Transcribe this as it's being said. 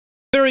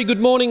Very good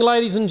morning,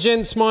 ladies and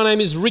gents. My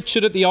name is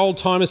Richard at the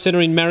Oldtimer Centre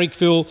in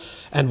Marrickville.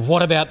 And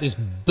what about this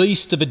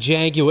beast of a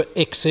Jaguar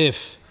XF?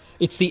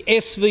 It's the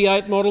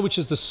SV8 model, which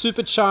is the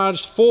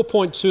supercharged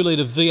 4.2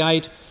 litre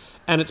V8,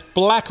 and it's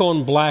black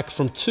on black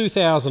from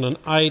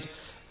 2008.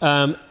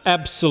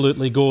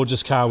 Absolutely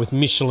gorgeous car with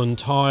Michelin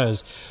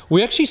tyres.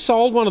 We actually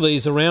sold one of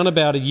these around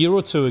about a year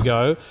or two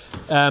ago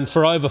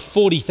for over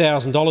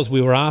 $40,000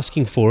 we were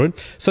asking for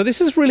it. So this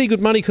is really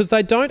good money because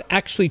they don't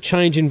actually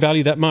change in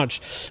value that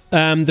much.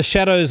 The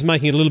shadow is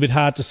making it a little bit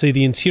hard to see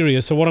the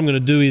interior, so what I'm going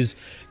to do is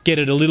get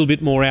it a little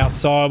bit more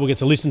outside. We'll get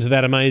to listen to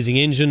that amazing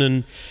engine,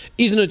 and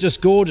isn't it just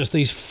gorgeous?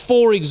 These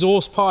 4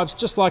 exhaust pipes,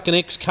 just like an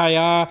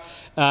XKR.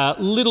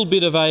 Little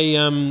bit of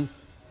a...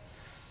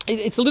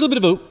 it's a little bit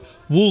of a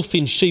wolf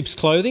in sheep's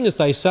clothing, as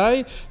they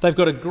say. They've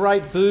got a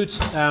great boot.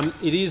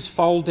 It is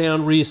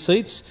fold-down rear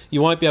seats.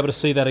 You won't be able to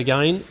see that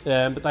again,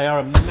 but they are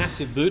a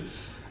massive boot.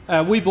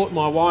 We bought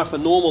my wife a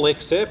normal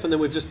XF, and then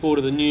we've just bought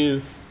her the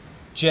new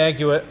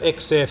Jaguar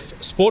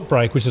XF Sport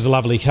Brake, which is a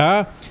lovely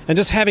car. And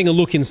just having a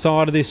look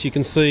inside of this, you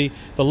can see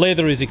the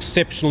leather is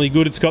exceptionally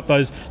good. It's got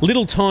those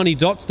little tiny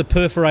dots, the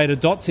perforated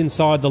dots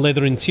inside the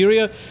leather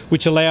interior,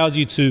 which allows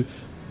you to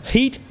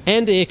heat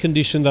and air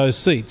condition those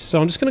seats. So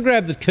I'm just going to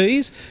grab the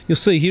keys. You'll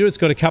see here it's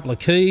got a couple of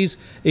keys.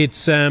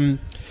 It's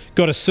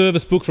got a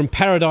service book from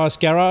Paradise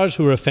Garage,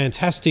 who are a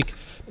fantastic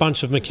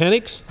bunch of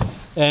mechanics,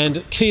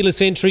 and keyless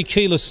entry,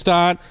 keyless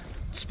start.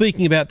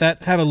 Speaking about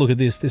that, have a look at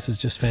this. This is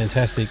just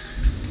fantastic.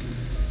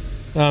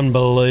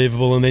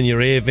 Unbelievable. And then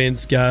your air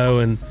vents go,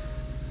 and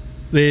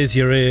there's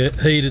your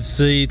heated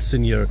seats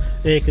and your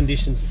air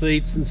conditioned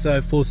seats and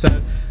so forth.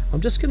 So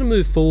I'm just going to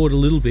move forward a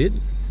little bit.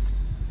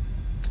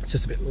 It's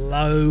just a bit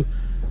low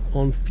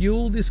on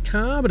fuel, this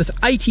car, but it's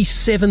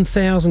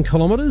 87,000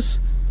 kilometres.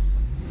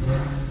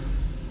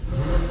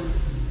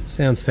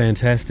 Sounds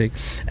fantastic.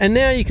 And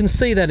now you can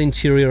see that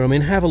interior. I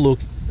mean, have a look.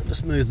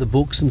 Just move the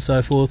books and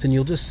so forth, and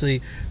you'll just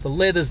see the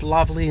leather's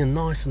lovely and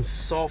nice and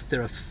soft.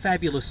 They're a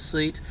fabulous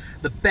seat.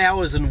 The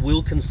Bowers and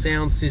Wilkins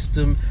sound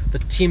system, the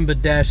timber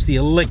dash, the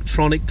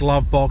electronic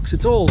glove box,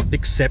 it's all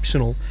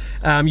exceptional.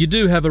 You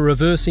do have a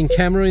reversing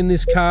camera in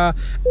this car,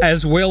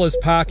 as well as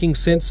parking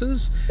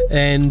sensors.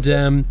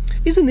 And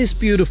isn't this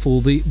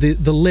beautiful,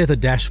 the leather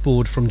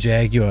dashboard from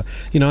Jaguar?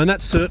 You know, and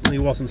that certainly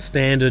wasn't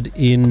standard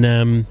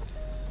in...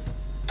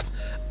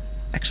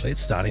 Actually,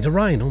 it's starting to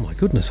rain. Oh my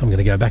goodness, I'm going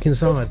to go back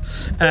inside.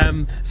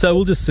 So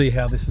we'll just see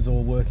how this is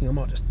all working. I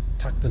might just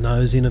tuck the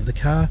nose in of the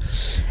car.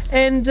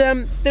 And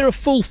they're a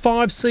full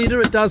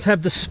 5-seater. It does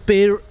have the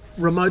spare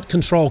remote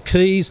control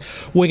keys.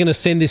 We're going to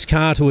send this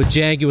car to a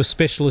Jaguar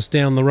specialist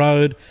down the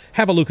road.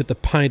 Have a look at the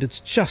paint. It's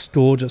just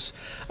gorgeous.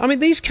 I mean,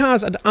 these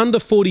cars at under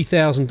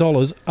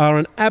 $40,000 are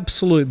an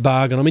absolute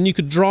bargain. I mean, you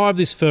could drive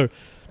this for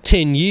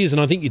 10 years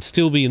and I think you'd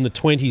still be in the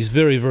 20s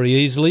very, very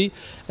easily.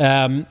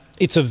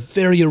 It's a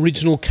very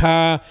original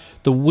car.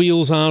 The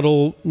wheels aren't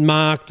all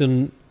marked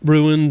and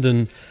ruined,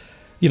 and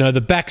you know,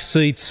 the back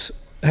seats,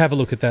 have a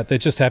look at that. They're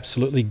just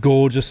absolutely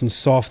gorgeous and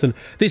soft. And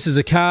this is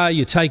a car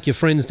you take your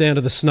friends down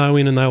to the snow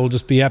in and they will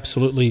just be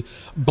absolutely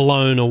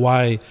blown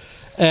away.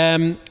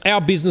 Our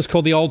business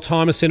called the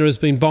Oldtimer Centre has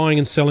been buying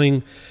and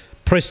selling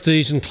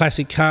prestige and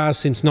classic cars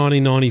since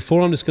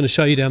 1994. I'm just going to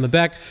show you down the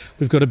back.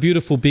 We've got a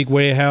beautiful big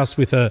warehouse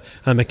with a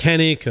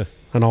mechanic,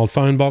 an old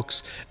phone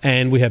box,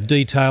 and we have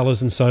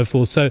detailers and so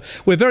forth. So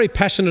we're very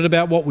passionate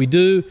about what we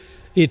do.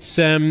 It's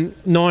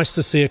nice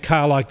to see a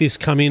car like this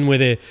come in where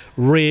they're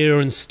rare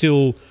and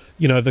still,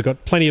 you know, they've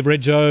got plenty of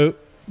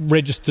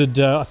registered.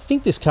 I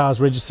think this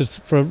car's registered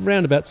for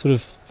around about sort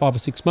of 5 or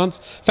 6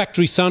 months.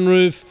 Factory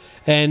sunroof,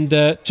 and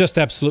just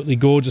absolutely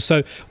gorgeous.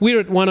 So we're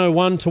at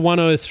 101 to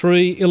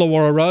 103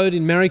 Illawarra Road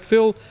in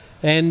Marrickville,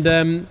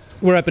 and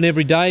we're open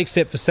every day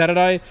except for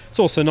Saturday. It's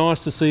also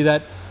nice to see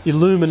that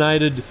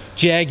illuminated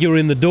Jaguar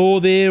in the door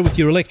there with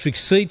your electric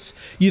seats.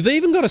 You've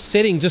even got a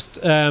setting just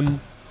on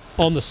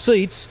the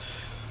seats,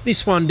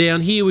 this one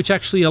down here, which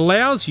actually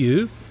allows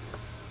you,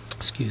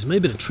 excuse me,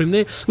 a bit of trim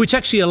there, which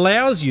actually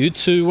allows you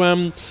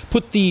to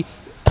put the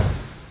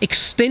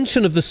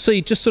extension of the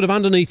seat just sort of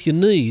underneath your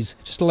knees.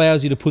 Just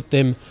allows you to put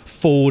them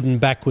forward and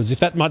backwards. If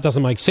that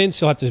doesn't make sense,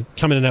 you'll have to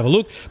come in and have a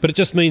look, but it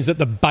just means that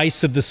the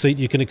base of the seat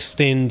you can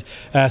extend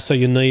so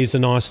your knees are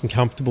nice and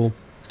comfortable.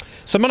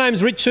 So my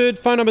name's Richard,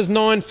 phone number's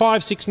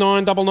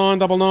 9569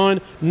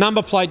 9999,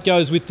 number plate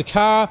goes with the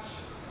car.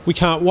 We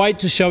can't wait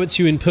to show it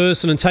to you in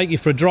person and take you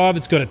for a drive.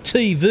 It's got a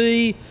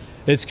TV,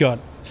 it's got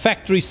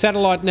factory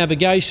satellite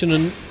navigation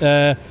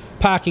and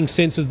parking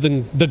sensors,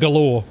 the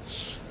galore.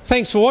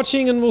 Thanks for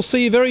watching, and we'll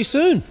see you very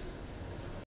soon.